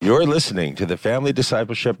You're listening to the Family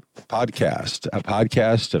Discipleship Podcast, a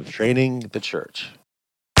podcast of training the church.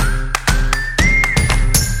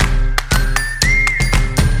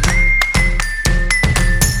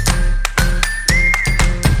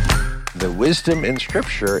 The wisdom in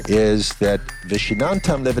Scripture is that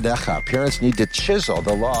Vishinantam Levadecha, parents need to chisel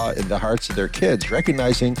the law in the hearts of their kids,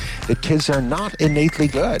 recognizing that kids are not innately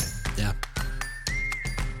good. Yeah.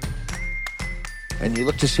 And you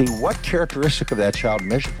look to see what characteristic of that child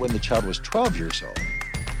measured when the child was 12 years old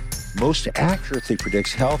most accurately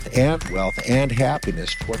predicts health and wealth and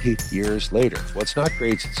happiness 20 years later. Well, it's not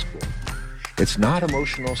grades at school. It's not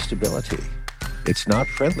emotional stability. It's not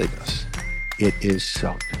friendliness. It is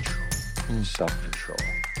self-control. Self-control.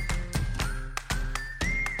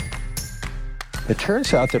 It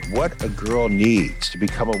turns out that what a girl needs to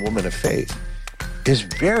become a woman of faith is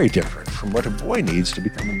very different from what a boy needs to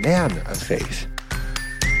become a man of faith.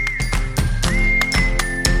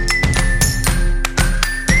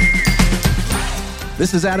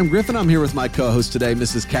 This is Adam Griffin. I'm here with my co-host today,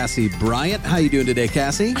 Mrs. Cassie Bryant. How you doing today,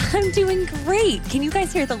 Cassie? I'm doing great. Can you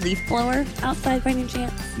guys hear the leaf blower outside by any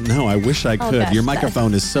chance? No, I wish I could. Gosh, Your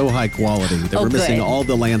microphone is so high quality that we're missing good. all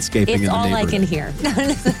the landscaping in It's the all I neighborhood. can hear.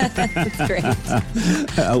 It's great.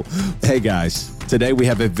 Hey, guys. Today we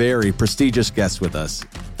have a very prestigious guest with us,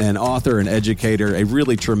 an author, an educator, a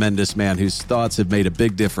really tremendous man whose thoughts have made a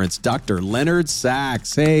big difference, Dr. Leonard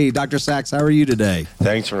Sachs. Hey, Dr. Sachs, how are you today?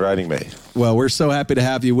 Thanks for inviting me. Well, we're so happy to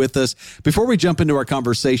have you with us. Before we jump into our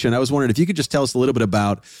conversation, I was wondering if you could just tell us a little bit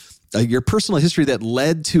about your personal history that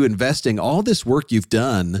led to investing all this work you've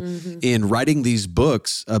done in writing these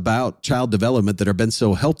books about child development that have been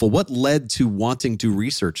so helpful. What led to wanting to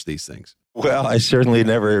research these things? Well, I certainly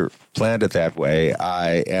never planned it that way.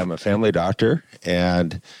 I am a family doctor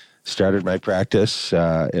and started my practice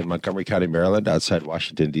in Montgomery County, Maryland, outside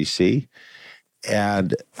Washington, D.C.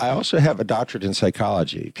 And I also have a doctorate in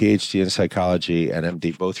psychology, PhD in psychology and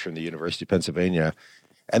MD, both from the University of Pennsylvania.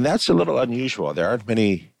 And that's a little unusual. There aren't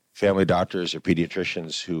many family doctors or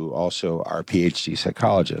pediatricians who also are PhD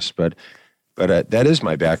psychologists, but that is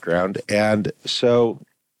my background. And so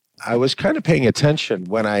I was kind of paying attention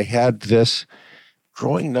when I had this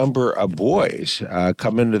growing number of boys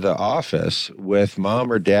come into the office with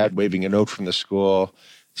mom or dad waving a note from the school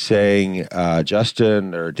saying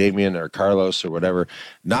Justin or Damien or Carlos or whatever,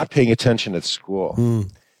 not paying attention at school.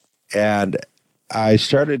 And I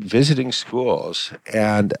started visiting schools,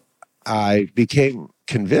 and I became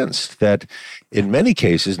convinced that in many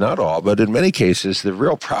cases, not all, but in many cases, the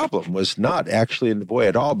real problem was not actually in the boy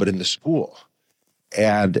at all, but in the school.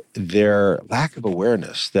 And their lack of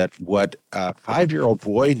awareness that what a 5-year-old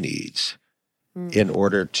boy needs in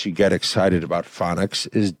order to get excited about phonics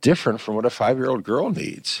is different from what a 5-year-old girl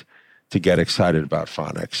needs to get excited about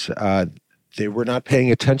phonics. They were not paying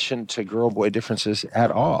attention to girl-boy differences at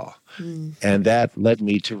all. And that led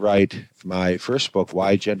me to write my first book,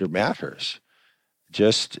 Why Gender Matters,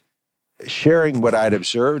 just sharing what I'd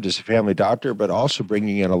observed as a family doctor, but also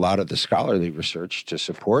bringing in a lot of the scholarly research to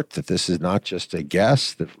support that this is not just a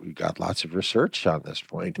guess, that we've got lots of research on this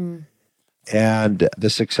point. And the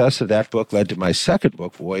success of that book led to my second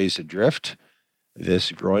book, Boys Adrift,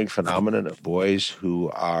 this growing phenomenon of boys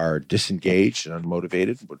who are disengaged and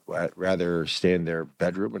unmotivated, would rather stay in their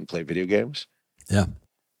bedroom and play video games. Yeah.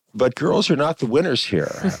 But girls are not the winners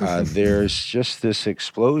here. There's just this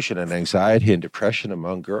explosion in anxiety and depression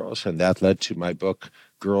among girls, and that led to my book,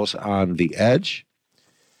 Girls on the Edge.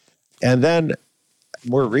 And then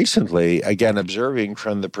more recently, again, observing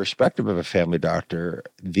from the perspective of a family doctor,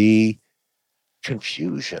 the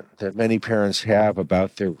confusion that many parents have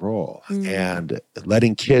about their role and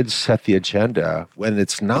letting kids set the agenda when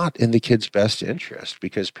it's not in the kid's best interest,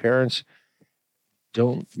 because parents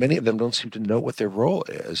many of them don't seem to know what their role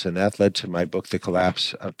is. And that led to my book, The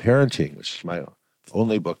Collapse of Parenting, which is my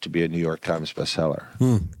only book to be a New York Times bestseller.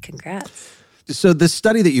 Congrats. So this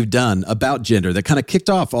study that you've done about gender that kind of kicked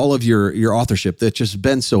off all of your authorship that's just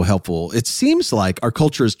been so helpful, it seems like our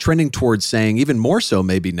culture is trending towards saying, even more so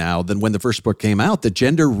maybe now than when the first book came out, that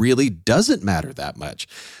gender really doesn't matter that much.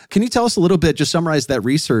 Can you tell us a little bit, just summarize that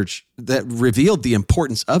research that revealed the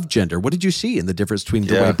importance of gender? What did you see in the difference between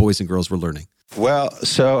the way boys and girls were learning? Well,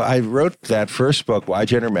 so I wrote that first book, Why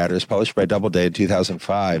Gender Matters, published by Doubleday in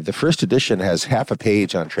 2005. The first edition has half a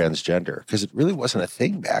page on transgender because it really wasn't a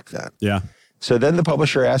thing back then. Yeah. So then the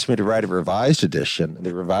publisher asked me to write a revised edition.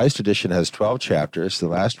 The revised edition has 12 chapters, the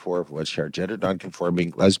last 4 of which are gender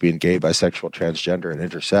nonconforming, lesbian, gay, bisexual, transgender, and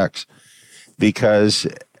intersex. Because,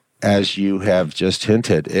 as you have just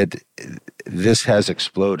hinted, this has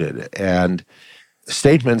exploded. And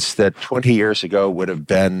statements that 20 years ago would have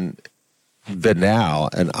been banal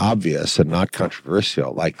and obvious and not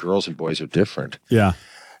controversial, like girls and boys are different, Yeah.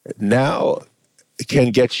 now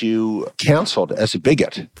can get you canceled as a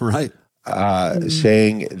bigot. Right.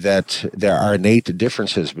 Saying that there are innate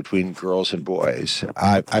differences between girls and boys.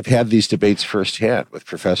 I've had these debates firsthand with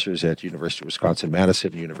professors at University of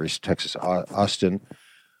Wisconsin-Madison, University of Texas Austin.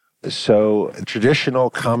 So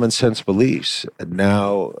traditional common sense beliefs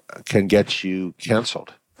now can get you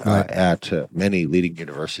canceled at many leading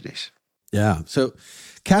universities. Yeah. So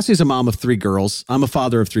Cassie's a mom of 3 girls. I'm a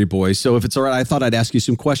father of 3 boys. So if it's all right, I thought I'd ask you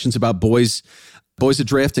some questions about boys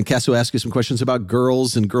Adrift, and Cassie will ask you some questions about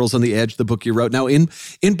girls and Girls on the Edge, the book you wrote. Now, in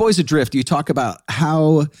Boys Adrift, you talk about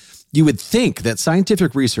how you would think that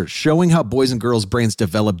scientific research showing how boys and girls' brains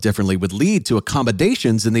develop differently would lead to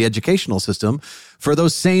accommodations in the educational system for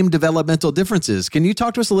those same developmental differences. Can you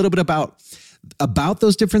talk to us a little bit about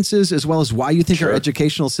those differences, as well as why you think Sure. our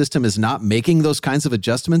educational system is not making those kinds of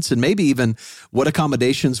adjustments, and maybe even what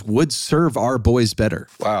accommodations would serve our boys better?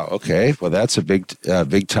 Wow. Okay. Well, that's a big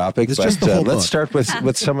topic. It's just the whole let's book. start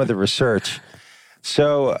with some of the research.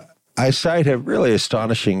 So I cite a really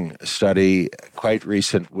astonishing study, quite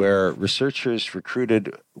recent, where researchers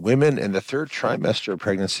recruited women in the 3rd trimester of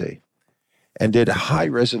pregnancy and did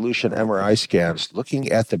high-resolution MRI scans looking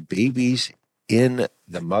at the babies in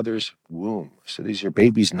the mother's womb. So these are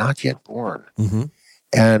babies not yet born. Mm-hmm.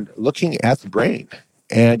 And looking at the brain.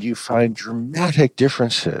 And you find dramatic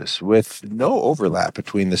differences with no overlap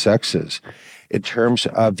between the sexes in terms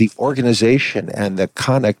of the organization and the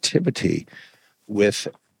connectivity, with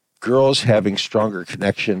girls having stronger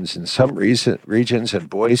connections in some regions and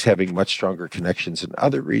boys having much stronger connections in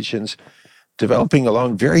other regions, developing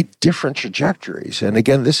along very different trajectories. And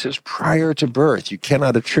again, this is prior to birth. You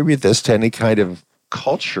cannot attribute this to any kind of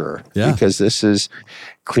culture because this is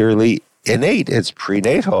clearly innate. It's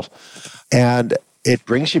prenatal. And it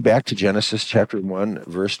brings you back to Genesis chapter 1,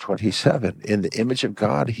 verse 27. In the image of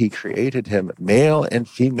God, he created him. Male and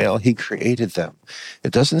female, he created them.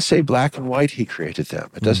 It doesn't say black and white, he created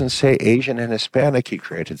them. It doesn't say Asian and Hispanic, he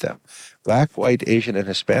created them. Black, white, Asian, and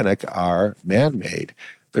Hispanic are man-made.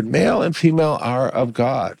 But male and female are of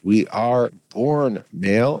God. We are born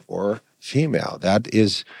male or female. That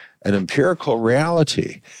is an empirical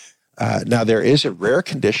reality. Now, there is a rare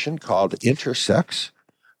condition called intersex.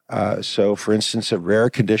 So, for instance, a rare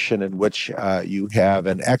condition in which you have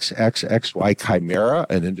an XXXY chimera,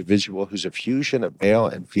 an individual who's a fusion of male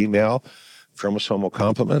and female chromosomal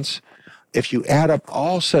complements. If you add up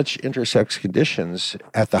all such intersex conditions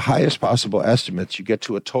at the highest possible estimates, you get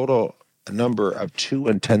to a total number of 2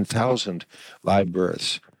 in 10,000 live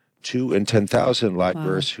births. 2 in 10,000 live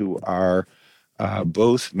births who are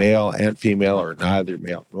both male and female, or neither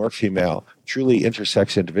male nor female, truly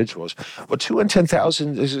intersex individuals. Well, 2 in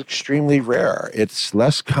 10,000 is extremely rare. It's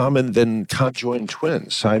less common than conjoined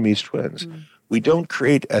twins, Siamese twins. We don't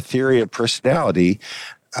create a theory of personality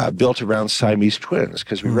built around Siamese twins,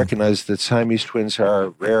 because we recognize that Siamese twins are a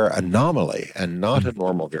rare anomaly and not a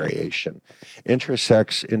normal variation.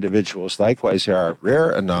 Intersex individuals, likewise, are a rare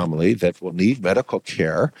anomaly that will need medical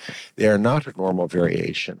care. They are not a normal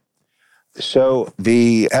variation. So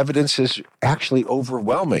the evidence is actually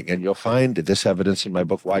overwhelming, and you'll find this evidence in my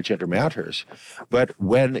book, Why Gender Matters. But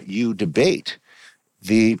when you debate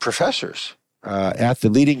the professors at the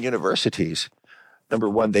leading universities, number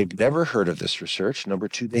one, they've never heard of this research. Number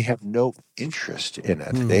two, they have no interest in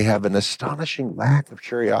it. They have an astonishing lack of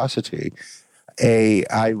curiosity.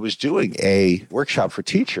 I was doing a workshop for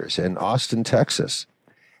teachers in Austin, Texas,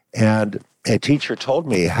 and a teacher told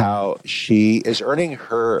me how she is earning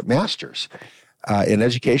her master's in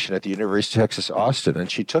education at the University of Texas, Austin, and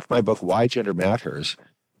she took my book, Why Gender Matters,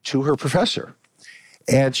 to her professor.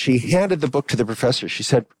 And she handed the book to the professor. She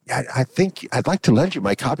said, I think I'd like to lend you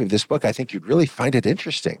my copy of this book. I think you'd really find it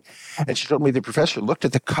interesting. And she told me the professor looked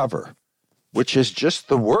at the cover, which is just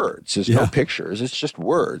the words. There's no pictures. It's just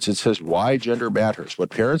words. It says, Why Gender Matters, What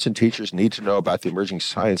Parents and Teachers Need to Know About the Emerging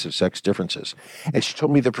Science of Sex Differences. And she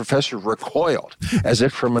told me the professor recoiled as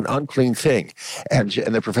if from an unclean thing. And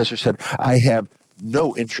the professor said, I have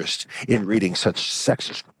no interest in reading such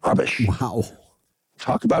sexist rubbish. Wow.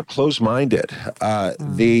 Talk about closed-minded.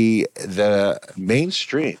 The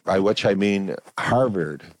mainstream, by which I mean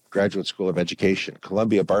Harvard Graduate School of Education,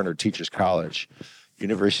 Columbia Barnard Teachers College,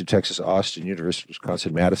 University of Texas, Austin, University of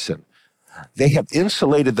Wisconsin-Madison, they have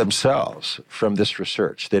insulated themselves from this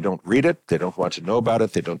research. They don't read it. They don't want to know about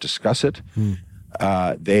it. They don't discuss it.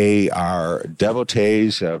 They are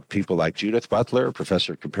devotees of people like Judith Butler,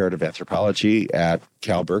 professor of comparative anthropology at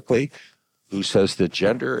Cal Berkeley, who says that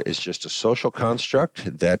gender is just a social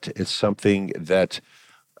construct, that it's something that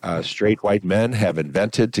straight white men have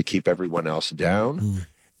invented to keep everyone else down,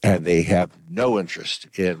 and they have no interest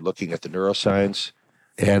in looking at the neuroscience.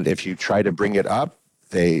 And if you try to bring it up,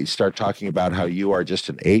 they start talking about how you are just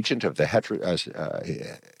an agent of the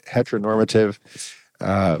heteronormative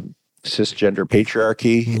cisgender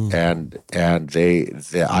patriarchy, and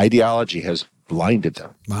the ideology has blinded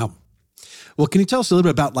them. Wow. Well, can you tell us a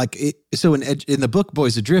little bit about so in the book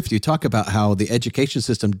Boys Adrift, you talk about how the education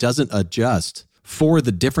system doesn't adjust for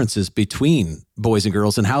the differences between boys and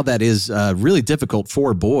girls and how that is really difficult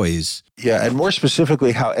for boys. Yeah, and more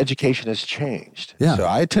specifically, how education has changed. Yeah. So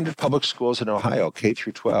I attended public schools in Ohio, K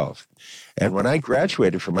through 12. And when I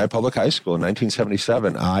graduated from my public high school in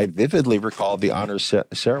 1977, I vividly recall the honors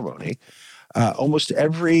ceremony. Almost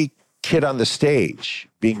every kid on the stage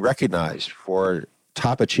being recognized for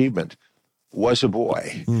top achievement was a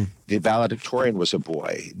boy. The valedictorian was a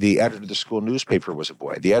boy. The editor of the school newspaper was a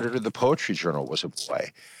boy. The editor of the poetry journal was a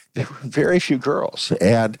boy. There were very few girls.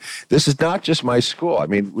 And this is not just my school. I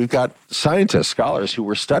mean, we've got scientists, scholars who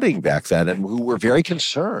were studying back then and who were very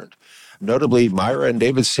concerned. Notably, Myra and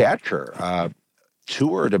David Sadker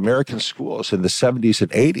toured American schools in the 70s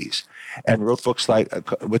and 80s and wrote books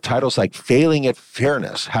with titles like Failing at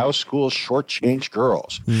Fairness, How Schools Shortchange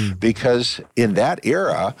Girls. Because in that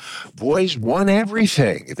era, boys won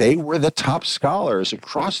everything. They were the top scholars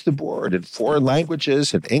across the board in foreign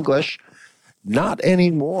languages and English. Not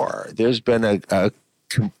anymore. There's been a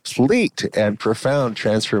complete and profound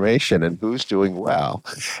transformation in who's doing well.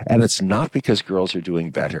 And it's not because girls are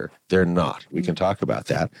doing better. They're not. We can talk about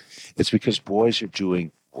that. It's because boys are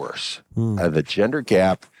doing worse. The gender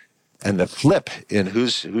gap and the flip in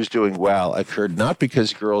who's doing well occurred not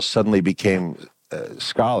because girls suddenly became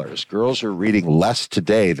scholars. Girls are reading less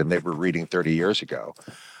today than they were reading 30 years ago.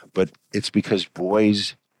 But it's because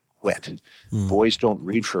boys quit. Boys don't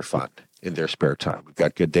read for fun in their spare time. We've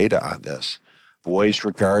got good data on this. Boys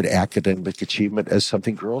regard academic achievement as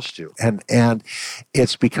something girls do. And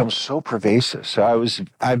it's become so pervasive. So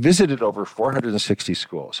I visited over 460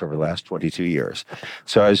 schools over the last 22 years.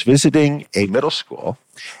 So I was visiting a middle school,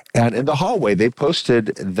 and in the hallway, they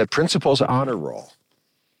posted the principal's honor roll.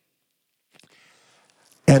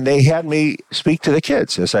 And they had me speak to the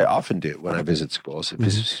kids, as I often do when I visit schools.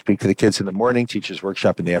 Speak to the kids in the morning, teachers'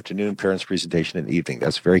 workshop in the afternoon, parents' presentation in the evening.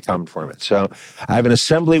 That's a very common format. So I have an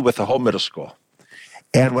assembly with the whole middle school.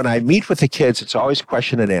 And when I meet with the kids, it's always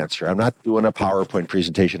question and answer. I'm not doing a PowerPoint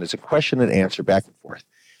presentation. It's a question and answer back and forth.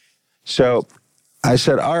 So I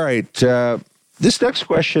said, all right, this next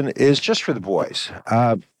question is just for the boys.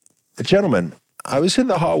 Gentlemen, I was in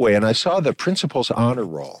the hallway and I saw the principal's honor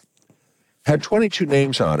roll. Had 22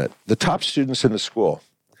 names on it, the top students in the school,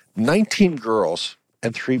 19 girls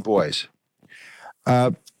and 3 boys.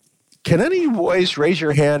 Can any boys raise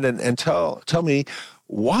your hand and tell me,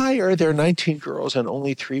 why are there 19 girls and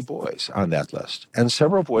only 3 boys on that list? And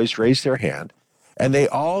several boys raised their hand, and they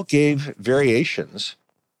all gave variations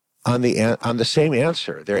on the same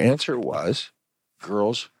answer. Their answer was,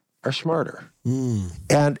 girls are smarter.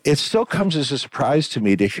 And it still comes as a surprise to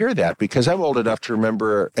me to hear that, because I'm old enough to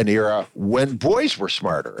remember an era when boys were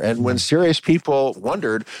smarter and when serious people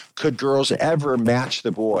wondered, could girls ever match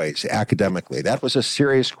the boys academically? That was a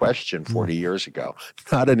serious question 40 years ago.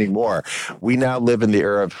 Not anymore. We now live in the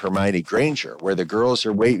era of Hermione Granger, where the girls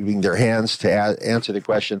are waving their hands to answer the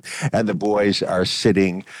question and the boys are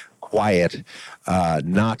sitting quiet,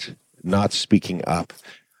 not speaking up.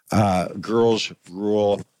 Girls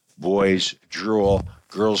rule. Boys drool.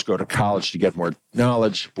 Girls go to college to get more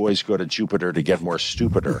knowledge. Boys go to Jupiter to get more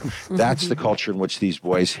stupider. That's the culture in which these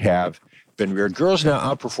boys have been reared. Girls now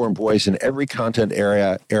outperform boys in every content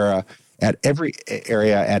era at every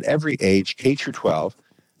age, K through 12.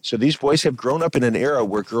 So these boys have grown up in an era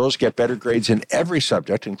where girls get better grades in every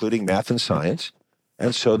subject, including math and science.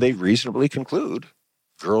 And so they reasonably conclude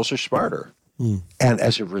girls are smarter. And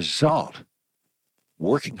as a result,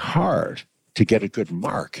 working hard to get a good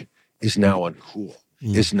mark is now uncool,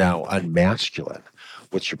 is now unmasculine.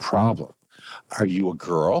 What's your problem? Are you a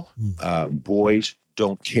girl? Boys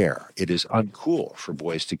don't care. It is uncool for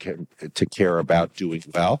boys to care about doing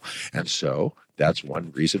well. And so that's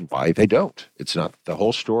one reason why they don't. It's not the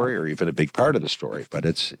whole story or even a big part of the story, but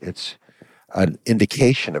it's an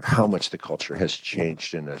indication of how much the culture has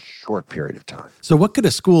changed in a short period of time. So what could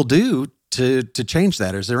a school do to change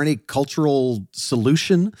that? Is there any cultural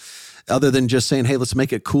solution other than just saying, hey, let's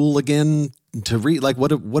make it cool again to read? Like,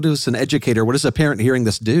 what is an educator, what does a parent hearing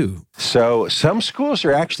this do? So some schools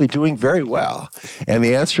are actually doing very well. And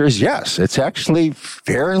the answer is yes. It's actually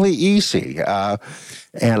fairly easy.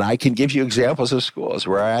 And I can give you examples of schools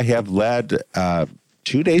where I have led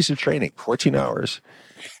 2 days of training, 14 hours.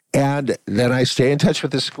 And then I stay in touch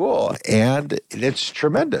with the school, and it's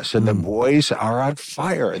tremendous. And the boys are on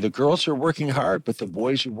fire. The girls are working hard, but the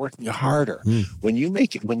boys are working harder. When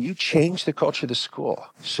you change the culture of the school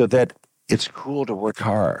so that it's cool to work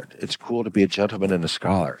hard, it's cool to be a gentleman and a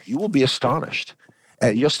scholar, you will be astonished.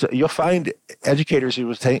 And you'll find educators who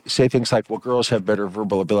will say things like, well, girls have better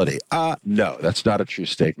verbal ability. No, that's not a true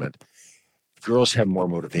statement. Girls have more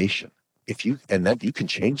motivation. And then you can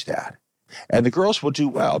change that. And the girls will do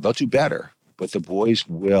well. They'll do better. But the boys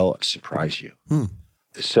will surprise you.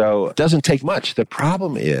 So it doesn't take much. The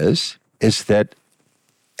problem is that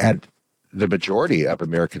at the majority of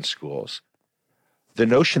American schools, the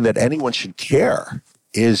notion that anyone should care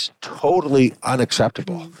is totally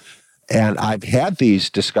unacceptable. And I've had these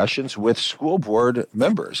discussions with school board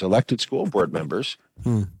members, elected school board members,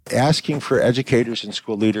 asking for educators and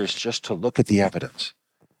school leaders just to look at the evidence.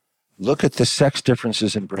 Look at the sex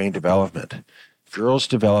differences in brain development. Girls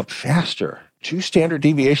develop faster, 2 standard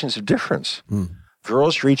deviations of difference.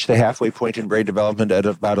 Girls reach the halfway point in brain development at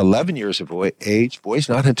about 11 years of age, boys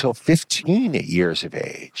not until 15 years of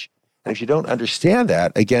age. And if you don't understand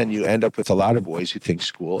that, again, you end up with a lot of boys who think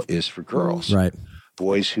school is for girls. Right.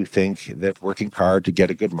 Boys who think that working hard to get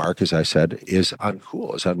a good mark, as I said, is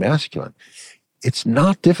uncool, is unmasculine. It's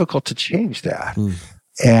not difficult to change that.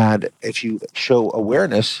 And if you show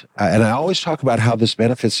awareness, and I always talk about how this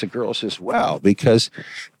benefits the girls as well, because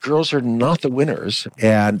girls are not the winners.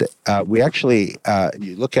 And we actually,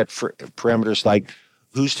 you look at parameters like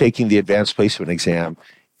who's taking the advanced placement exam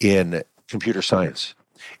in computer science.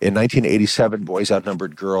 In 1987, boys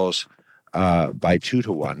outnumbered girls by 2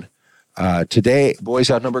 to 1. Today,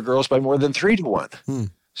 boys outnumber girls by more than 3 to 1.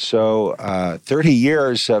 So 30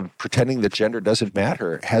 years of pretending that gender doesn't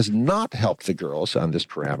matter has not helped the girls on this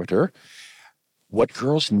parameter. What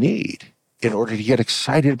girls need in order to get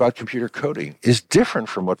excited about computer coding is different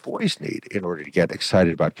from what boys need in order to get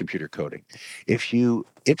excited about computer coding. If you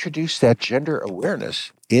introduce that gender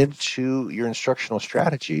awareness into your instructional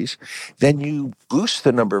strategies, then you boost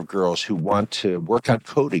the number of girls who want to work on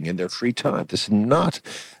coding in their free time. This is not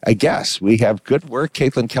a guess. We have good work.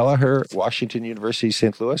 Caitlin Kelleher, Washington University,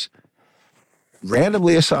 St. Louis,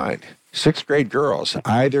 randomly assigned 6th grade girls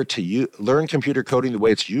either to learn computer coding the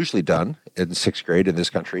way it's usually done in 6th grade in this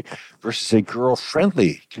country versus a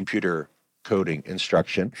girl-friendly computer coding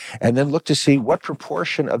instruction, and then look to see what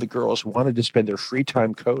proportion of the girls wanted to spend their free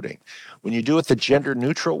time coding. When you do it the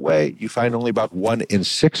gender-neutral way, you find only about 1 in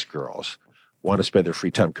 6 girls want to spend their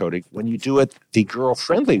free time coding. When you do it the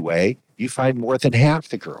girl-friendly way, you find more than half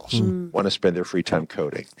the girls want to spend their free time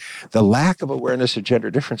coding. The lack of awareness of gender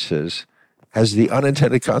differences has the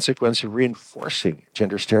unintended consequence of reinforcing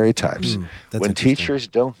gender stereotypes. When teachers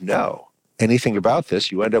don't know anything about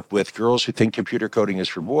this, you end up with girls who think computer coding is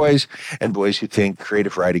for boys and boys who think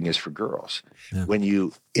creative writing is for girls. When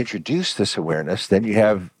you introduce this awareness, then you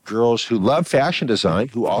have girls who love fashion design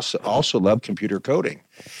who also love computer coding,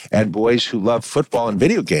 and boys who love football and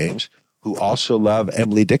video games who also love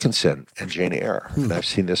Emily Dickinson and Jane Eyre. And I've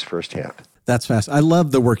seen this firsthand. That's fast. I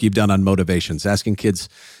love the work you've done on motivations, asking kids,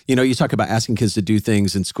 you talk about asking kids to do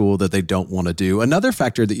things in school that they don't want to do. Another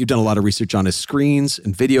factor that you've done a lot of research on is screens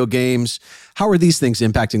and video games. How are these things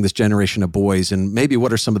impacting this generation of boys? And maybe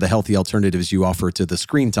what are some of the healthy alternatives you offer to the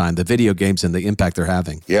screen time, the video games, and the impact they're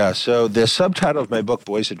having? Yeah, so the subtitle of my book,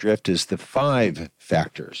 Boys Adrift, is the 5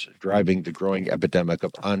 factors driving the growing epidemic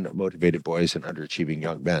of unmotivated boys and underachieving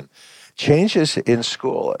young men. Changes in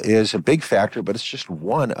school is a big factor, but it's just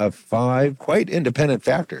one of 5 quite independent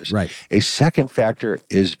factors. Right. A second factor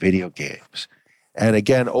is video games. And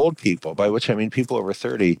again, old people, by which I mean people over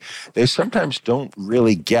 30, they sometimes don't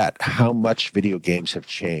really get how much video games have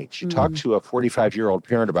changed. You talk to a 45-year-old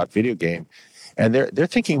parent about video game, and they're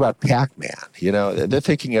thinking about Pac-Man. They're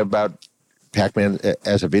thinking about Pac-Man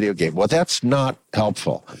as a video game. Well, that's not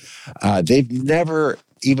helpful. They've never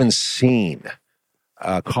even seen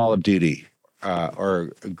Call of Duty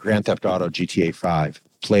or Grand Theft Auto GTA 5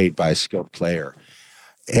 played by a skilled player.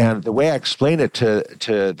 And the way I explain it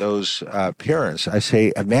to those parents, I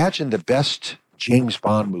say, imagine the best James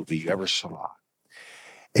Bond movie you ever saw,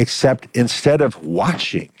 except instead of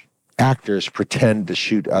watching actors pretend to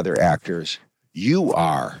shoot other actors, you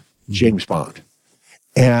are James Bond.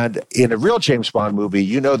 And in a real James Bond movie,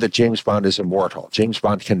 you know that James Bond is immortal. James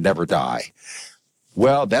Bond can never die.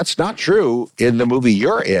 Well, that's not true in the movie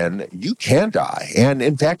you're in. You can die. And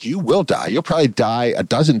in fact, you will die. You'll probably die a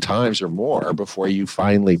dozen times or more before you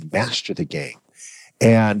finally master the game.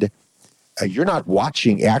 And you're not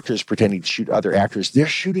watching actors pretending to shoot other actors. They're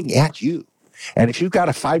shooting at you. And if you've got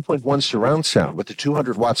a 5.1 surround sound with a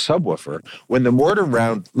 200-watt subwoofer, when the mortar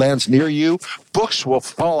round lands near you, books will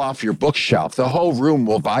fall off your bookshelf. The whole room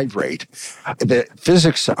will vibrate. The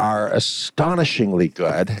physics are astonishingly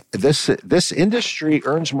good. This industry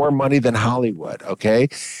earns more money than Hollywood, okay?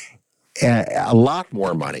 A lot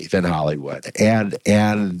more money than Hollywood. And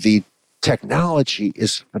the technology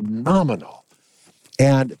is phenomenal.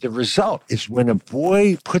 And the result is when a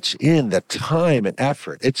boy puts in the time and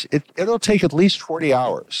effort, it'll take at least 40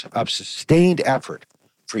 hours of sustained effort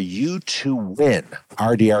for you to win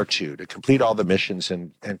RDR2, to complete all the missions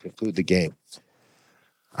and conclude the game.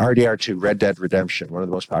 RDR2, Red Dead Redemption, one of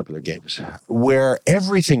the most popular games, where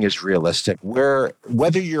everything is realistic, where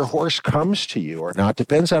whether your horse comes to you or not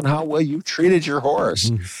depends on how well you treated your horse.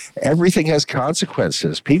 Everything has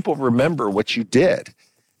consequences. People remember what you did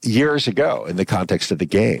years ago in the context of the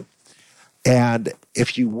game. And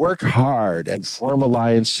if you work hard and form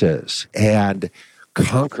alliances and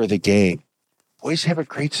conquer the game, boys have a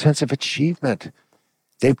great sense of achievement.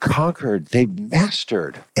 They've conquered, they've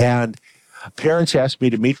mastered. And parents asked me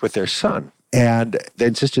to meet with their son, and they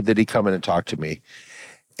insisted that he come in and talk to me.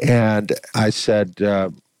 And I said,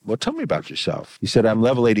 well, tell me about yourself. He said, I'm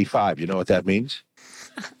level 85. You know what that means?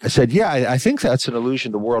 I said, yeah, I think that's an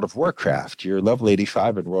allusion to World of Warcraft. You're level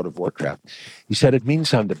 85 in World of Warcraft. He said, it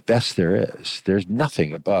means I'm the best there is. There's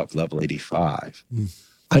nothing above level 85.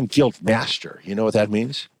 I'm guild master. You know what that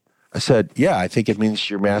means? I said, yeah, I think it means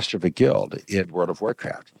you're master of a guild in World of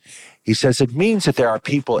Warcraft. He says, it means that there are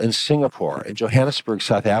people in Singapore, in Johannesburg,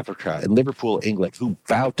 South Africa, in Liverpool, England, who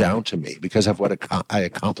bow down to me because of what I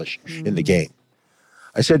accomplish in the game.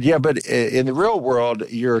 I said, yeah, but in the real world,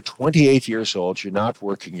 you're 28 years old, you're not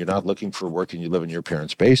working, you're not looking for work, and you live in your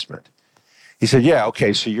parents' basement. He said, yeah,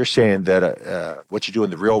 okay, so you're saying that what you do in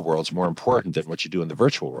the real world is more important than what you do in the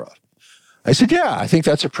virtual world. I said, yeah, I think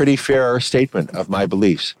that's a pretty fair statement of my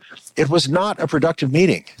beliefs. It was not a productive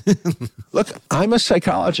meeting. Look, I'm a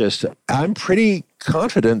psychologist. I'm pretty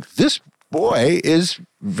confident this boy is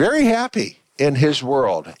very happy in his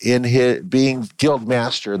world, in his being guild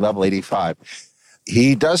master level 85.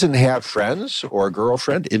 He doesn't have friends or a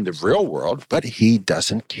girlfriend in the real world, but he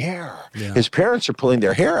doesn't care. Yeah. His parents are pulling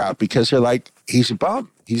their hair out because they're like, he's a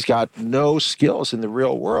bum. He's got no skills in the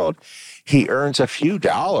real world. He earns a few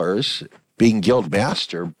dollars being guild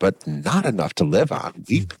master, but not enough to live on.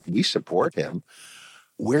 We support him.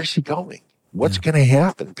 Where's he going? What's going to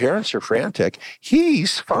happen? Parents are frantic.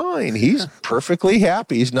 He's fine. He's perfectly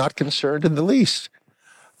happy. He's not concerned in the least.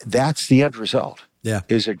 That's the end result. Yeah.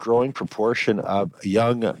 Is a growing proportion of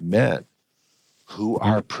young men who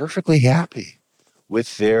are perfectly happy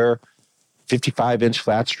with their 55-inch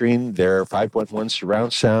flat screen, their 5.1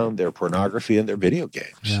 surround sound, their pornography, and their video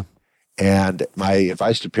games. Yeah. And my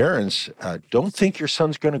advice to parents, don't think your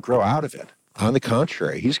son's going to grow out of it. On the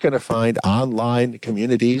contrary, he's going to find online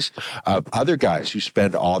communities of other guys who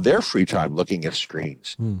spend all their free time looking at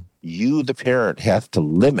screens. You, the parent, have to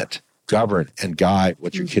limit, govern, and guide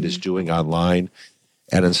what your kid is doing online.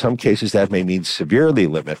 And in some cases, that may mean severely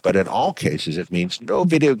limit, but in all cases, it means no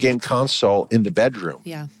video game console in the bedroom.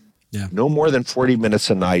 Yeah. No more than 40 minutes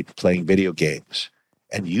a night playing video games.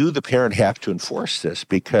 And you, the parent, have to enforce this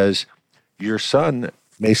because your son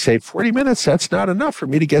may say, 40 minutes, that's not enough for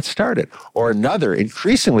me to get started. Or another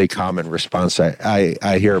increasingly common response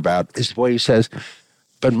I hear about is the boy who says,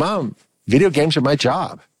 but Mom, video games are my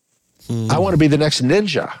job. I want to be the next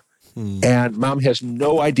ninja. And Mom has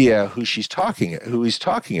no idea who he's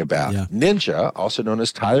talking about. Yeah. Ninja, also known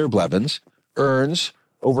as Tyler Blevins, earns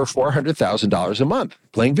over $400,000 a month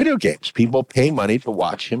playing video games. People pay money to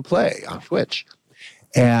watch him play on Twitch.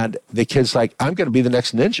 And the kid's like, I'm going to be the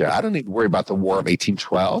next ninja. I don't need to worry about the War of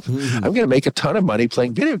 1812. I'm going to make a ton of money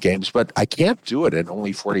playing video games, but I can't do it in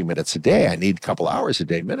only 40 minutes a day. I need a couple hours a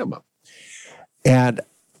day minimum. And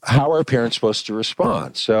how are parents supposed to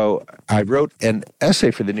respond? So I wrote an essay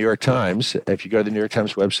for the New York Times. If you go to the New York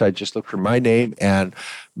Times website, just look for my name and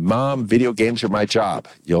Mom, video games are my job.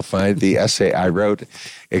 You'll find the essay I wrote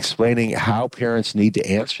explaining how parents need to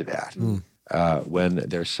answer that when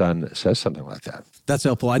their son says something like that. That's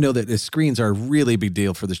helpful. I know that screens are a really big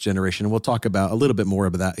deal for this generation, and we'll talk about a little bit more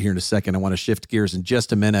about that here in a second. I want to shift gears in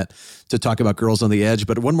just a minute to talk about Girls on the Edge,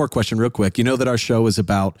 but one more question real quick. You know that our show is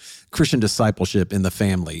about Christian discipleship in the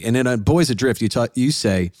family, and in Boys Adrift, you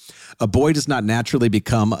say, a boy does not naturally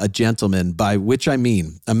become a gentleman, by which I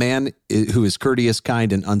mean a man who is courteous,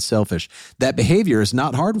 kind, and unselfish. That behavior is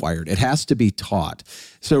not hardwired. It has to be taught.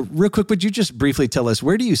 So real quick, would you just briefly tell us,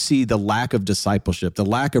 where do you see the lack of discipleship, the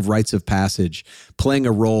lack of rites of passage playing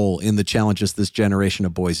a role in the challenges this generation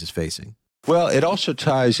of boys is facing? Well, it also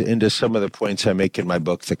ties into some of the points I make in my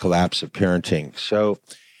book, The Collapse of Parenting. So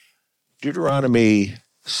Deuteronomy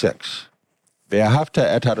 6. You shall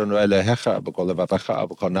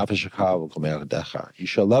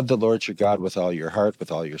love the Lord your God with all your heart,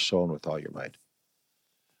 with all your soul, and with all your might.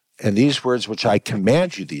 And these words which I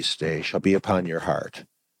command you this day shall be upon your heart.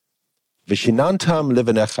 Vishinantam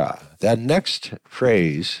livanecha. That next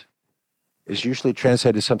phrase is usually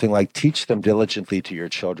translated something like, teach them diligently to your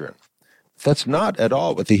children. That's not at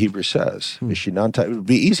all what the Hebrew says. Vishinanta. It would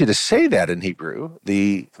be easy to say that in Hebrew.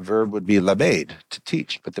 The verb would be lamed, to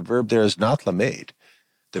teach, but the verb there is not lamed.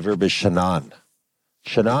 The verb is shanan.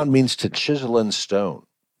 Shanan means to chisel in stone.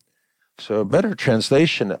 So a better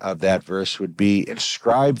translation of that verse would be,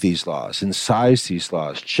 inscribe these laws, incise these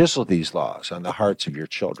laws, chisel these laws on the hearts of your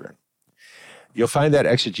children. You'll find that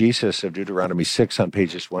exegesis of Deuteronomy 6 on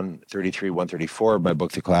pages 133, 134 of my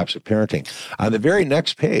book, The Collapse of Parenting. On the very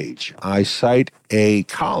next page, I cite a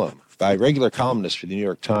column by a regular columnist for the New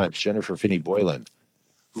York Times, Jennifer Finney Boylan,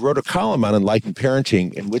 who wrote a column on enlightened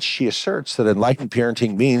parenting in which she asserts that enlightened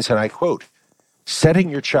parenting means, and I quote, setting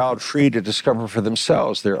your child free to discover for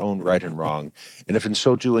themselves their own right and wrong. And if in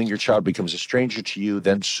so doing your child becomes a stranger to you,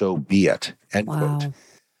 then so be it. End quote.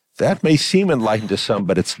 That may seem enlightened to some,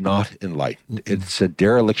 but it's not enlightened. It's a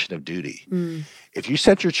dereliction of duty. If you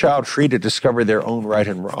set your child free to discover their own right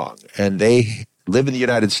and wrong, and they live in the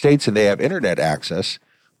United States and they have internet access,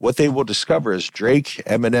 what they will discover is Drake,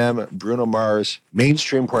 Eminem, Bruno Mars,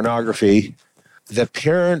 mainstream pornography. The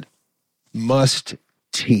parent must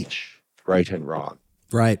teach right and wrong.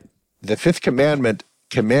 Right. The fifth commandment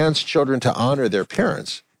commands children to honor their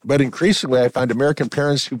parents. But increasingly, I find American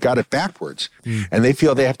parents who got it backwards, and they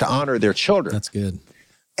feel they have to honor their children. That's good.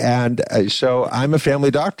 And so I'm a family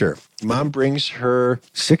doctor. Mom brings her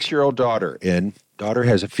 6-year-old daughter in. Daughter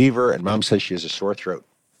has a fever, and mom says she has a sore throat.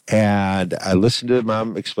 And I listen to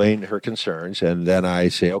mom explain her concerns, and then I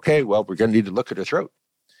say, okay, well, we're going to need to look at her throat.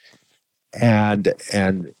 And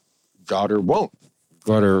daughter won't.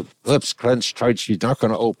 Got her lips clenched tight. She's not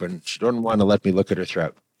going to open. She doesn't want to let me look at her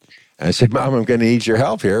throat. And I said, Mom, I'm going to need your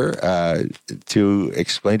help here to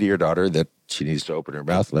explain to your daughter that she needs to open her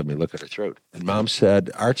mouth and let me look at her throat. And Mom said,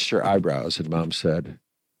 arched her eyebrows, and Mom said,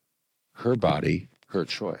 her body, her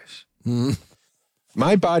choice.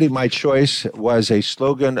 My body, my choice was a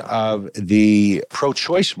slogan of the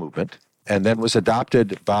pro-choice movement, and then was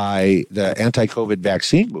adopted by the anti-COVID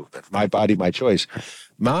vaccine movement. My body, my choice.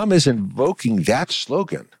 Mom is invoking that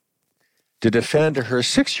slogan to defend her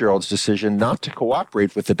 6-year-old's decision not to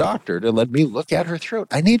cooperate with the doctor to let me look at her throat.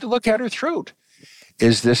 I need to look at her throat.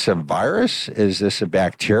 Is this a virus? Is this a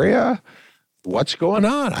bacteria? What's going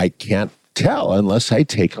on? I can't tell unless I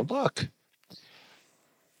take a look.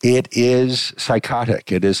 It is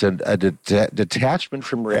psychotic. It is a detachment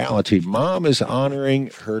from reality. Mom is honoring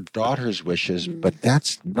her daughter's wishes, but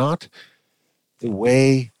that's not the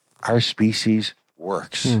way our species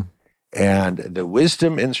works. And the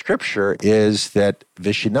wisdom in Scripture is that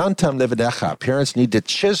vishinantam livanecha, parents need to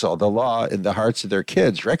chisel the law in the hearts of their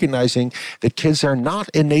kids, recognizing that kids are not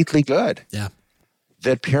innately good. Yeah.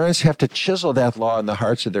 That parents have to chisel that law in the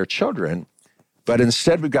hearts of their children. But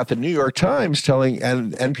instead, we've got the New York Times telling,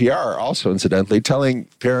 and NPR also incidentally, telling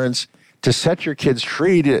parents to set your kids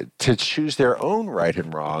free to choose their own right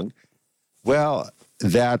and wrong. Well,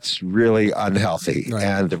 that's really unhealthy. Right.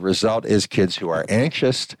 And the result is kids who are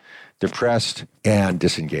anxious, depressed, and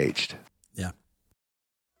disengaged. Yeah.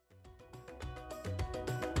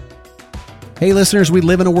 Hey, listeners, we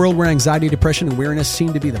live in a world where anxiety, depression, and weariness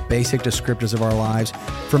seem to be the basic descriptors of our lives.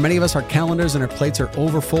 For many of us, our calendars and our plates are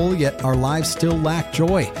overfull, yet our lives still lack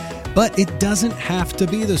joy. But it doesn't have to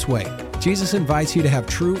be this way. Jesus invites you to have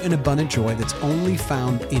true and abundant joy that's only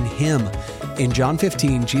found in Him. In John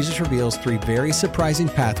 15, Jesus reveals 3 very surprising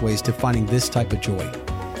pathways to finding this type of joy.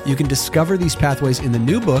 You can discover these pathways in the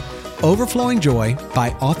new book, Overflowing Joy,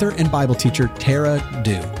 by author and Bible teacher Tara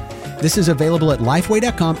Dew. This is available at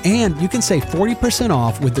Lifeway.com, and you can save 40%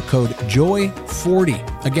 off with the code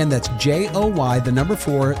JOY40. Again, that's JOY, the number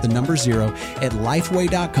 4, the number 0, at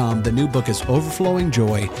Lifeway.com. The new book is Overflowing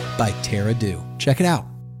Joy by Tara Dew. Check it out.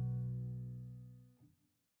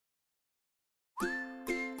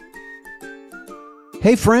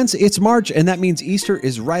 Hey friends, it's March, and that means Easter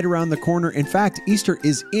is right around the corner. In fact, Easter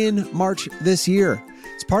is in March this year.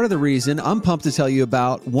 It's part of the reason I'm pumped to tell you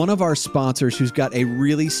about one of our sponsors who's got a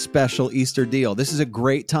really special Easter deal. This is a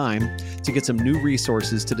great time to get some new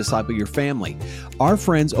resources to disciple your family. Our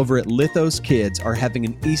friends over at Lithos Kids are having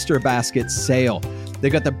an Easter basket sale. They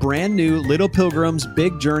got the brand new Little Pilgrims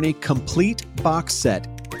Big Journey complete box set,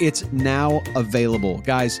 It's now available.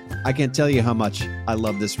 Guys, I can't tell you how much I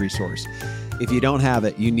love this resource. If you don't have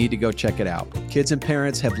it, you need to go check it out. Kids and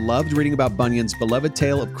parents have loved reading about Bunyan's beloved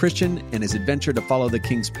tale of Christian and his adventure to follow the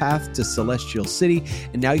king's path to Celestial City.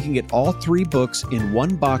 And now you can get all 3 books in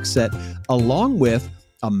one box set, along with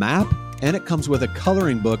a map, and it comes with a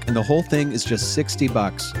coloring book, and the whole thing is just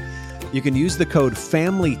 $60. You can use the code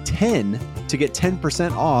FAMILY10 to get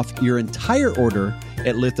 10% off your entire order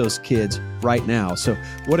at Lithos Kids right now. So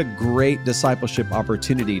what a great discipleship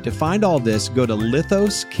opportunity. To find all this, go to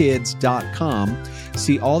lithoskids.com,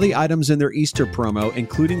 see all the items in their Easter promo,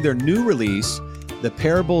 including their new release, The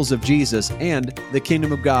Parables of Jesus, and the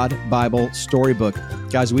Kingdom of God Bible Storybook.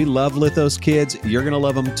 Guys, we love Lithos Kids. You're going to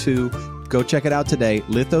love them too. Go check it out today,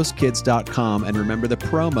 lithoskids.com, and remember the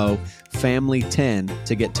promo FAMILY10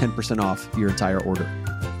 to get 10% off your entire order.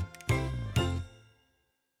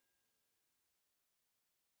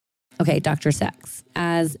 Okay, Dr. Sex.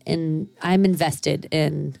 I'm invested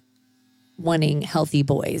in wanting healthy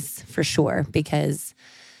boys for sure, because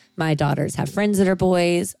my daughters have friends that are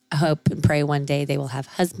boys. I hope and pray one day they will have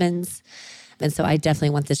husbands. And so I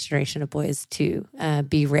definitely want this generation of boys to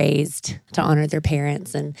be raised to honor their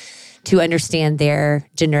parents and to understand their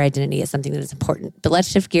gender identity as something that is important. But let's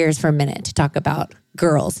shift gears for a minute to talk about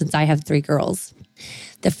girls, since I have 3 girls.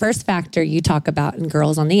 The first factor you talk about in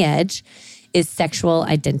Girls on the Edge is sexual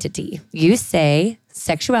identity. You say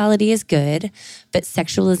sexuality is good, but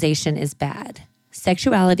sexualization is bad.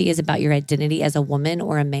 Sexuality is about your identity as a woman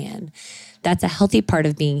or a man. That's a healthy part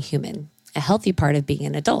of being human, a healthy part of being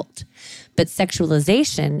an adult. But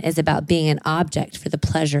sexualization is about being an object for the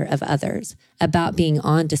pleasure of others, about being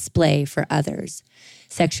on display for others.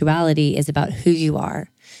 Sexuality is about who you are.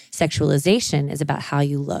 Sexualization is about how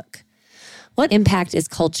you look. What impact is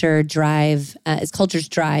culture's drive to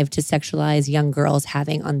sexualize young girls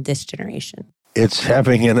having on this generation? It's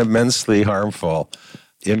having an immensely harmful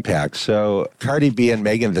impact. So Cardi B and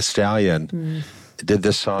Megan Thee Stallion did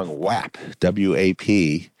this song WAP,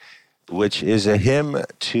 W-A-P, which is a hymn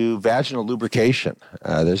to vaginal lubrication.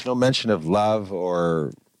 There's no mention of love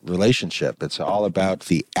or relationship. It's all about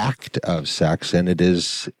the act of sex, and it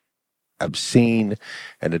is obscene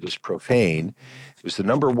and it is profane. It was the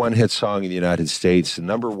 #1 hit song in the United States, the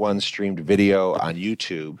 #1 streamed video on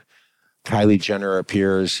YouTube. Kylie Jenner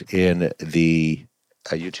appears in the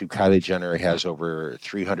YouTube. Kylie Jenner has over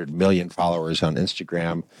 300 million followers on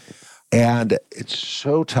Instagram. And it's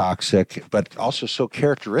so toxic, but also so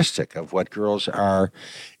characteristic of what girls are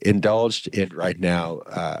indulged in right now.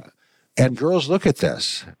 And girls look at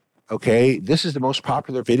this, okay? This is the most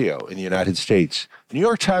popular video in the United States. The New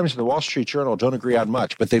York Times and the Wall Street Journal don't agree on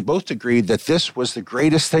much, but they both agreed that this was the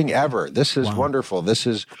greatest thing ever. This is wonderful. This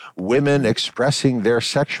is women expressing their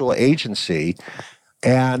sexual agency.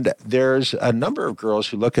 And there's a number of girls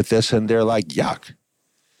who look at this and they're like, yuck.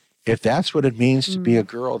 If that's what it means to be a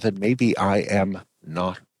girl, then maybe I am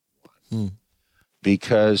not one.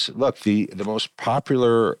 Because look, the most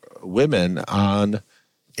popular women on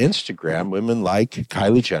Instagram, women like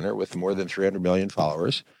Kylie Jenner with more than 300 million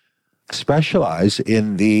followers, specialize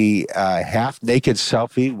in the half-naked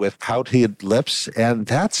selfie with pouted lips, and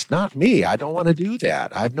that's not me. I don't want to do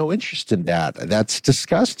that. I have no interest in that. That's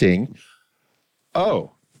disgusting.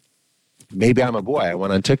 Oh, maybe I'm a boy. I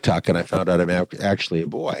went on TikTok and I found out I'm actually a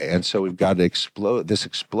boy. And so we've got this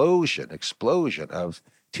explosion of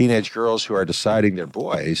teenage girls who are deciding they're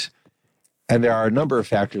boys. And there are a number of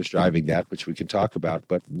factors driving that, which we can talk about.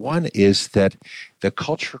 But one is that the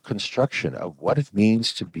cultural construction of what it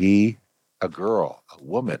means to be a girl, a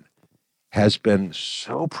woman, has been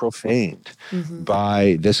so profaned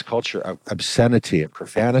by this culture of obscenity and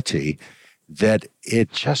profanity that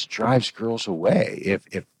it just drives girls away.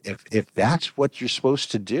 If that's what you're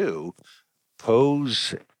supposed to do,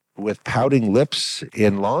 pose with pouting lips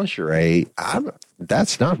in lingerie,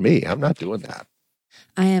 that's not me. I'm not doing that.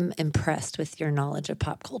 I am impressed with your knowledge of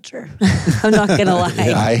pop culture. I'm not going to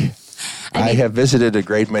lie. I have visited a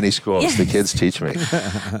great many schools. Yes. The kids teach me.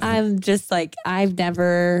 I'm just like, I've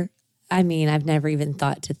never even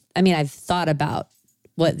thought to, I've thought about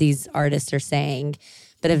what these artists are saying,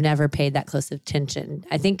 but I've never paid that close attention.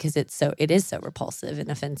 I think because it is so repulsive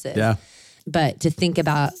and offensive. Yeah. But to think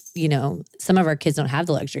about, some of our kids don't have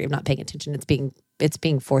the luxury of not paying attention. It's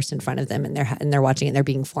being forced in front of them, and they're watching it and they're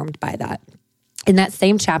being formed by that. In that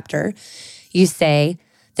same chapter, you say,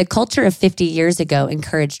 the culture of 50 years ago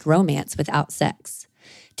encouraged romance without sex.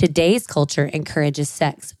 Today's culture encourages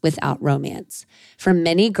sex without romance. For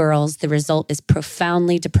many girls, the result is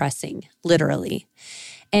profoundly depressing, literally.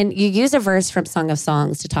 And you use a verse from Song of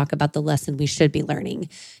Songs to talk about the lesson we should be learning.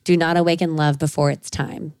 Do not awaken love before it's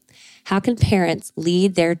time. How can parents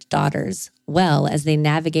lead their daughters well as they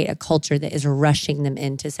navigate a culture that is rushing them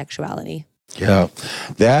into sexuality? Yeah,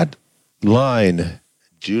 that line,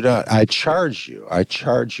 I charge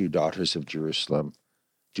you, daughters of Jerusalem,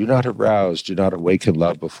 do not arouse, do not awaken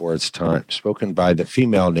love before its time, spoken by the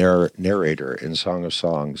female narrator in Song of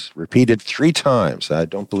Songs, repeated 3 times. I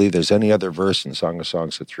don't believe there's any other verse in Song of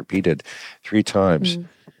Songs that's repeated 3 times.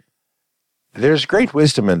 There's great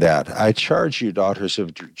wisdom in that. I charge you, daughters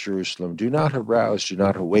of Jerusalem, do not arouse, do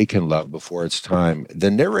not awaken love before its time.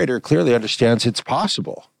 The narrator clearly understands it's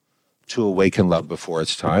possible to awaken love before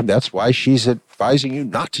its time. That's why she's advising you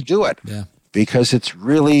not to do it, because it's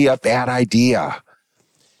really a bad idea.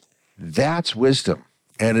 That's wisdom.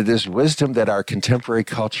 And it is wisdom that our contemporary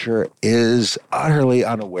culture is utterly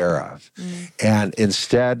unaware of. And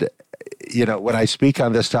instead, when I speak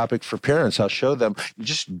on this topic for parents, I'll show them,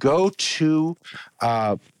 just go to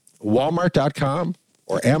Walmart.com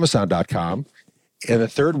or Amazon.com in the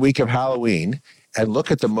 3rd week of Halloween and look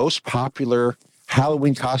at the most popular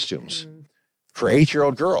Halloween costumes for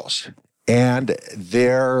 8-year-old girls. And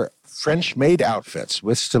they're French-made outfits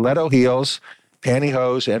with stiletto heels,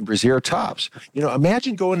 pantyhose, and brassiere tops.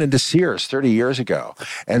 Imagine going into Sears 30 years ago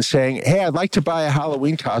and saying, hey, I'd like to buy a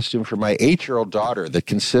Halloween costume for my 8-year-old daughter that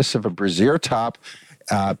consists of a brassiere top,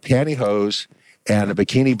 pantyhose, and a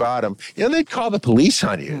bikini bottom. They'd call the police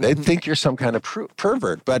on you. They'd think you're some kind of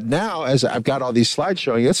pervert. But now, as I've got all these slides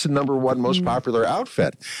showing, it's the number 1 most popular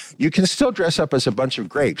outfit. You can still dress up as a bunch of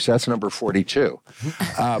grapes. That's number 42.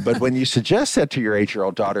 But when you suggest that to your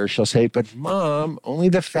 8-year-old daughter, she'll say, but Mom, only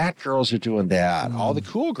the fat girls are doing that. All the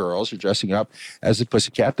cool girls are dressing up as a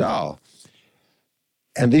pussycat doll.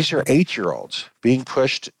 And these are 8-year-olds being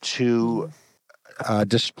pushed to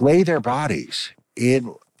display their bodies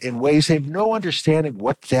in ways they have no understanding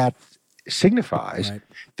what that signifies. Right.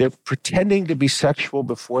 They're pretending to be sexual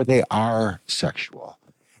before they are sexual.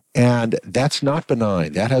 And that's not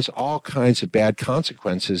benign. That has all kinds of bad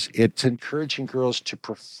consequences. It's encouraging girls to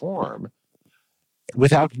perform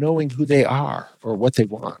without knowing who they are or what they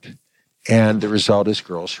want. And the result is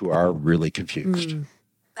girls who are really confused.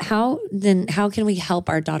 How can we help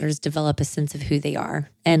our daughters develop a sense of who they are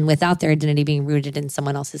and without their identity being rooted in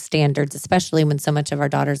someone else's standards, especially when so much of our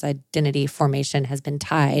daughters' identity formation has been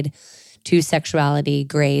tied to sexuality,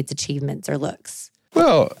 grades, achievements, or looks?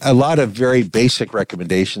 Well, a lot of very basic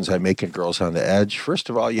recommendations I make in Girls on the Edge. First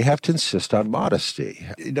of all, you have to insist on modesty.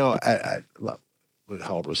 How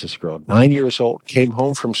old was this girl? 9 years old, came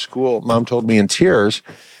home from school. Mom told me in tears.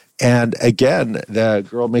 And again, the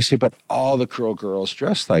girl may say, but all the girls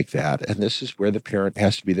dress like that. And this is where the parent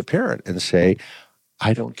has to be the parent and say,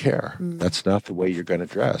 I don't care. That's not the way you're going to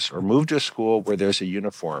dress. Or move to a school where there's a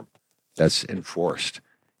uniform that's enforced.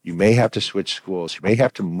 You may have to switch schools. You may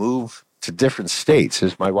have to move to different states,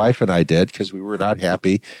 as my wife and I did, because we were not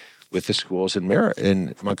happy with the schools in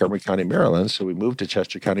Montgomery County, Maryland. So we moved to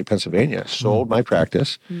Chester County, Pennsylvania, sold my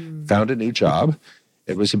practice, found a new job.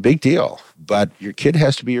 It was a big deal, but your kid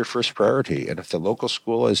has to be your first priority. And if the local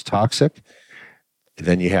school is toxic,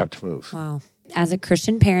 then you have to move. Wow. As a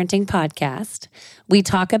Christian parenting podcast, we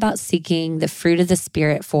talk about seeking the fruit of the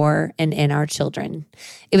Spirit for and in our children.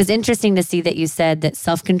 It was interesting to see that you said that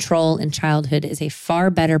self-control in childhood is a far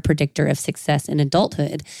better predictor of success in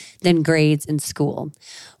adulthood than grades in school.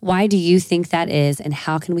 Why do you think that is, and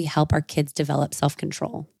how can we help our kids develop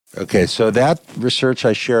self-control? Okay, so that research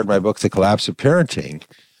I shared in my book, The Collapse of Parenting,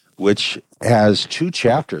 which has 2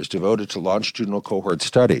 chapters devoted to longitudinal cohort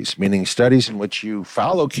studies, meaning studies in which you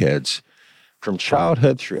follow kids from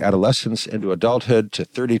childhood through adolescence into adulthood to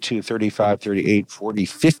 32, 35, 38, 40,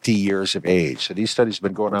 50 years of age. So these studies have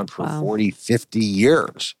been going on for 40, 50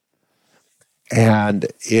 years. And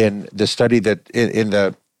in the study in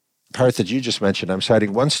the part that you just mentioned, I'm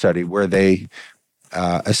citing one study where they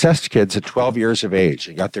assessed kids at 12 years of age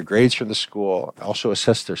and got their grades from the school, also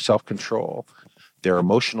assessed their self-control, their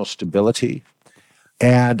emotional stability,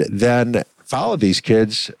 and then followed these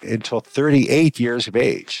kids until 38 years of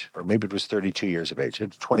age, or maybe it was 32 years of age,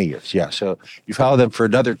 20 years, yeah. So you follow them for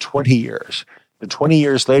another 20 years. And 20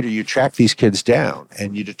 years later, you track these kids down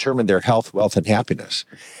and you determine their health, wealth, and happiness.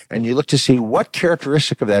 And you look to see what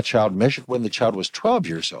characteristic of that child measured when the child was 12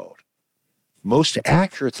 years old most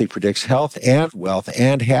accurately predicts health and wealth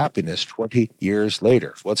and happiness 20 years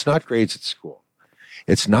later. Well, it's not grades at school.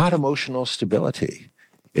 It's not emotional stability.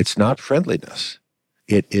 It's not friendliness.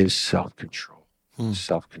 It is self-control.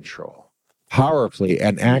 Self-control powerfully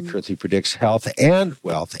and accurately predicts health and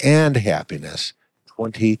wealth and happiness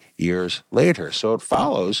 20 years later. So it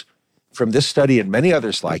follows from this study and many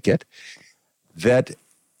others like it that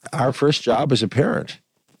our first job as a parent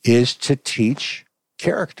is to teach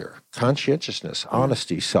character, conscientiousness,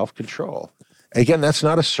 honesty, self-control. Again, that's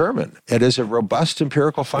not a sermon. It is a robust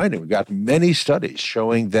empirical finding. We've got many studies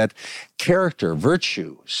showing that character,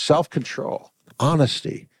 virtue, self-control,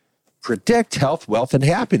 honesty predict health, wealth, and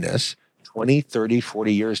happiness 20, 30,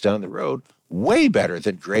 40 years down the road, way better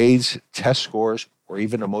than grades, test scores, or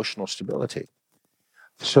even emotional stability.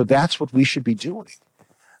 So that's what we should be doing.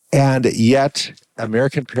 And yet,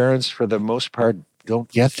 American parents, for the most part, don't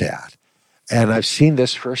get that. And I've seen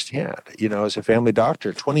this firsthand. As a family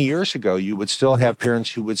doctor, 20 years ago, you would still have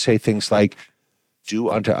parents who would say things like, do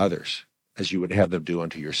unto others as you would have them do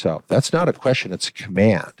unto yourself. That's not a question, it's a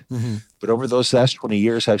command. Mm-hmm. But over those last 20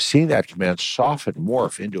 years, I've seen that command soften,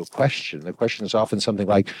 morph into a question. The question is often something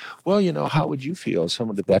like, well, how would you feel if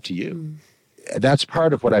someone did that to you? Mm. That's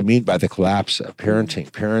part of what I mean by the collapse of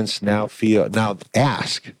parenting. Parents now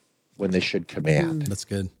ask when they should command. That's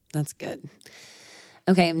good. That's good.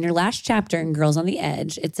 Okay, in your last chapter in Girls on the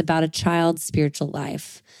Edge, it's about a child's spiritual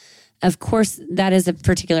life. Of course, that is a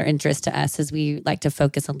particular interest to us as we like to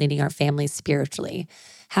focus on leading our families spiritually.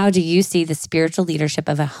 How do you see the spiritual leadership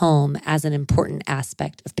of a home as an important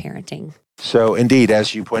aspect of parenting? So indeed,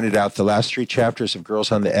 as you pointed out, the last 3 chapters of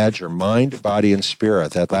Girls on the Edge are mind, body, and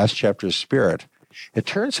spirit. That last chapter is spirit. It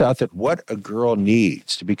turns out that what a girl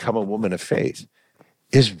needs to become a woman of faith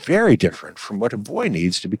is very different from what a boy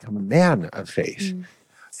needs to become a man of faith. Mm.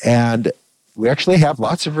 And we actually have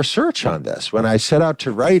lots of research on this. When I set out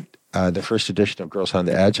to write the first edition of Girls on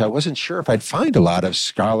the Edge, I wasn't sure if I'd find a lot of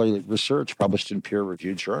scholarly research published in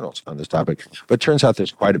peer-reviewed journals on this topic, but it turns out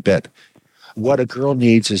there's quite a bit. What a girl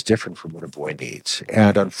needs is different from what a boy needs.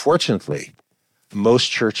 And unfortunately, most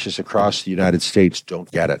churches across the United States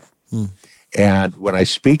don't get it. Mm. And when I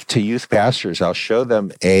speak to youth pastors, I'll show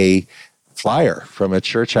them a flyer from a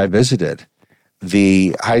church I visited,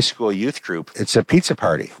 the high school youth group. It's a pizza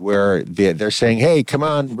party where they're saying, hey, come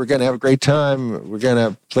on, we're going to have a great time. We're going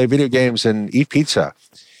to play video games and eat pizza.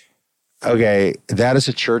 Okay, that is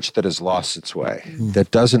a church that has lost its way, that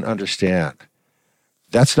doesn't understand.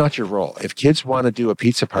 That's not your role. If kids want to do a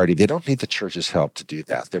pizza party, they don't need the church's help to do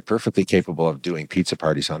that. They're perfectly capable of doing pizza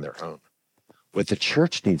parties on their own. What the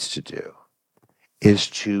church needs to do is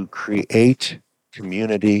to create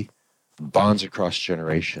community bonds across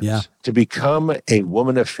generations. Yeah. To become a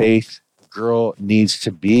woman of faith, a girl needs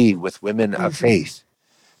to be with women of faith.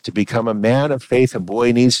 To become a man of faith, a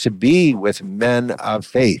boy needs to be with men of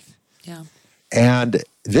faith. Yeah. And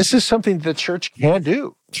this is something the church can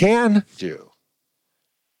do,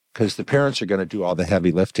 because the parents are going to do all the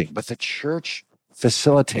heavy lifting. But the church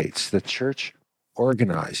facilitates, the church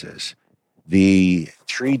organizes the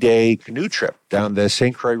 3-day canoe trip down the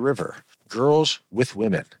St. Croix River. Girls with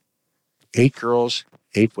women. 8 girls,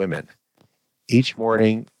 8 women. Each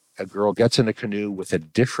morning, a girl gets in a canoe with a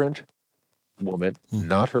different woman,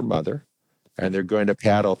 not her mother, and they're going to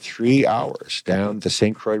paddle 3 hours down the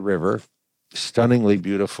St. Croix River, stunningly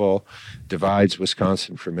beautiful, divides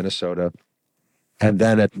Wisconsin from Minnesota. And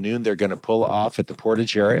then at noon, they're going to pull off at the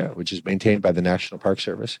portage area, which is maintained by the National Park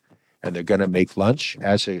Service, and they're going to make lunch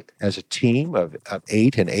as a team of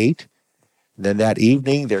 8 and 8. Then that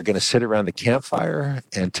evening, they're going to sit around the campfire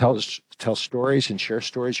and tell stories and share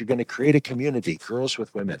stories. You're going to create a community, girls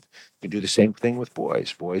with women. You do the same thing with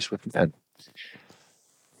boys, boys with men.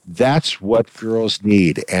 That's what girls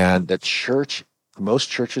need. And the church, most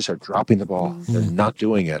churches are dropping the ball. Mm-hmm. They're not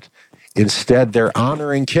doing it. Instead, they're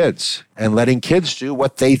honoring kids and letting kids do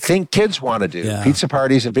what they think kids want to do. Yeah. Pizza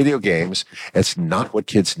parties and video games. It's not what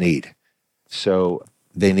kids need. So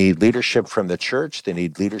they need leadership from the church. They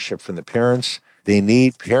need leadership from the parents. They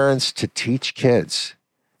need parents to teach kids.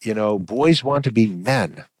 Boys want to be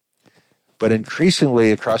men. But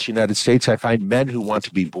increasingly across the United States, I find men who want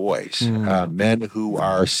to be boys. Men who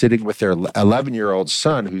are sitting with their 11-year-old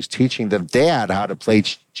son who's teaching them dad how to play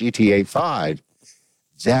GTA 5.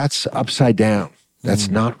 That's upside down. That's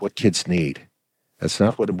not what kids need. That's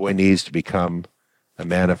not what a boy needs to become a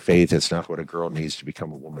man of faith. It's not what a girl needs to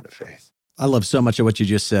become a woman of faith. I love so much of what you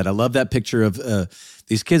just said. I love that picture of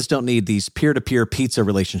these kids don't need these peer-to-peer pizza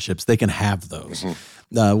relationships. They can have those.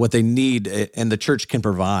 What they need, and the church can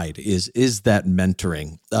provide, is that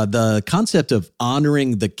mentoring. The concept of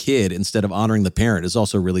honoring the kid instead of honoring the parent is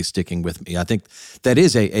also really sticking with me. I think that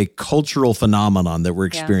is a cultural phenomenon that we're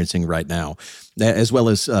experiencing right now, as well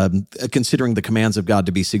as considering the commands of God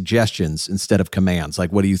to be suggestions instead of commands.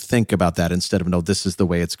 Like, what do you think about that instead of, no, this is the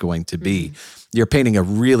way it's going to be. You're painting a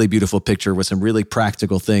really beautiful picture with some really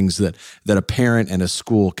practical things that a parent and a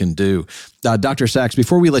school can do. Dr. Sachs,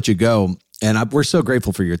 before we let you go, And we're so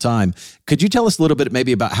grateful for your time. Could you tell us a little bit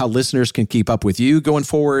maybe about how listeners can keep up with you going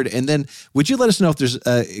forward? And then would you let us know if there's,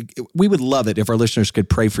 we would love it if our listeners could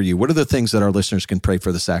pray for you. What are the things that our listeners can pray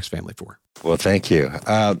for the Sachs family for? Well, thank you.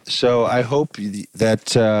 So I hope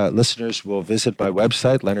that listeners will visit my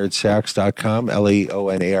website, leonardsachs.com,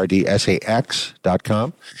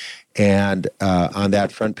 LeonardSachs.com. And on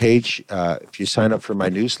that front page, if you sign up for my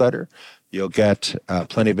newsletter, you'll get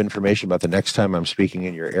plenty of information about the next time I'm speaking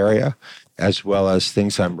in your area, as well as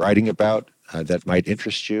things I'm writing about that might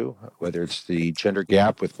interest you, whether it's the gender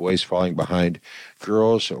gap with boys falling behind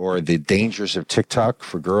girls or the dangers of TikTok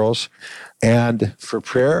for girls. And for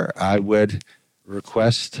prayer, I would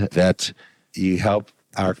request that you help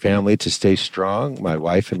our family to stay strong. My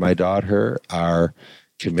wife and my daughter are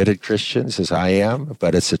committed Christians, as I am,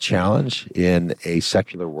 but it's a challenge in a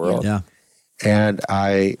secular world. Yeah. And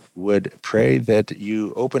I would pray that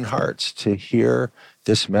you open hearts to hear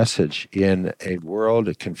this message in a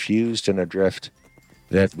world confused and adrift,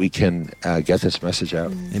 that we can get this message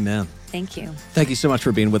out. Amen. Thank you. Thank you so much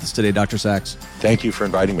for being with us today, Dr. Sachs. Thank you for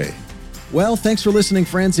inviting me. Well, thanks for listening,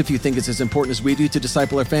 friends. If you think it's as important as we do to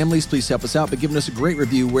disciple our families, please help us out by giving us a great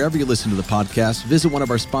review wherever you listen to the podcast. Visit one of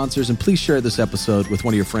our sponsors and please share this episode with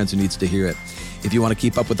one of your friends who needs to hear it. If you want to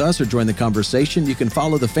keep up with us or join the conversation, you can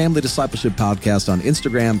follow the Family Discipleship Podcast on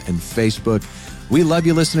Instagram and Facebook. We love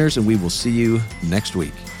you, listeners, and we will see you next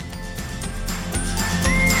week.